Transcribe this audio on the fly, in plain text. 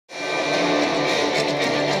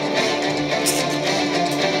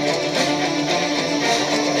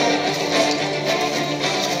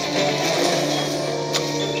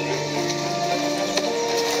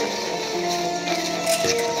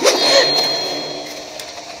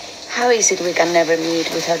How is it we can never meet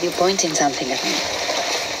without you pointing something at me?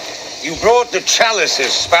 You brought the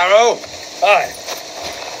chalices, Sparrow. Aye.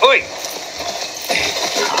 Oi!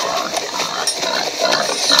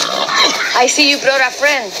 I see you brought a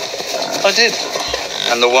friend. I did.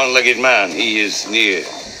 And the one-legged man, he is near.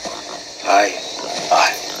 Aye.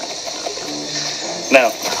 Aye. Now,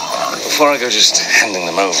 before I go just handing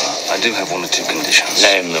them over, I do have one or two conditions.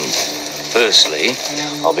 Name them. Firstly,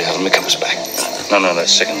 I'll be having my compass back. No,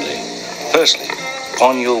 that's secondly. Firstly,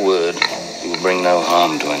 upon your word, you will bring no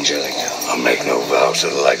harm to Angelica. I'll make no vows to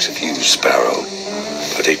the likes of you, Sparrow.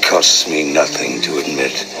 But it costs me nothing to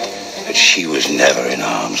admit that she was never in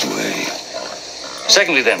harm's way.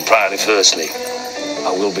 Secondly then, priorly firstly,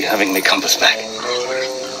 I will be having my compass back.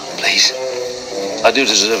 Please. I do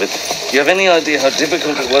deserve it. You have any idea how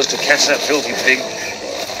difficult it was to catch that filthy pig?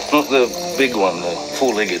 Not the big one, the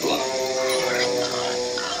four-legged one.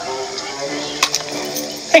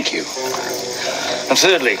 Thank you. And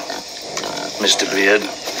thirdly, Mr. Beard,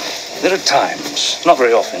 there are times, not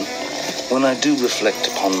very often, when I do reflect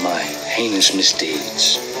upon my heinous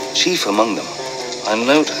misdeeds. Chief among them, I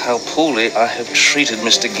note how poorly I have treated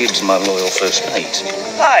Mr. Gibbs, my loyal first mate.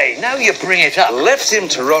 Aye, now you bring it up. Left him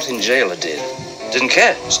to rot in jail, I did. Didn't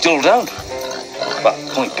care, still don't. But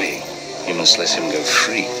point being, you must let him go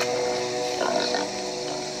free.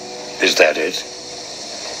 Is that it?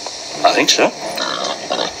 I think so.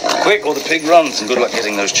 Quick, or the pig runs, and good luck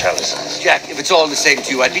getting those chalices. Jack, if it's all the same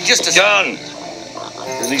to you, I'd be just as... Done!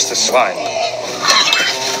 Release the swine.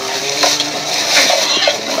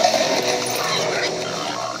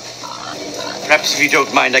 Perhaps if you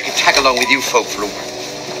don't mind, I could tag along with you folk for a while.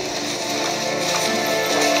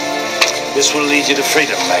 This will lead you to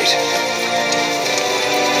freedom, mate.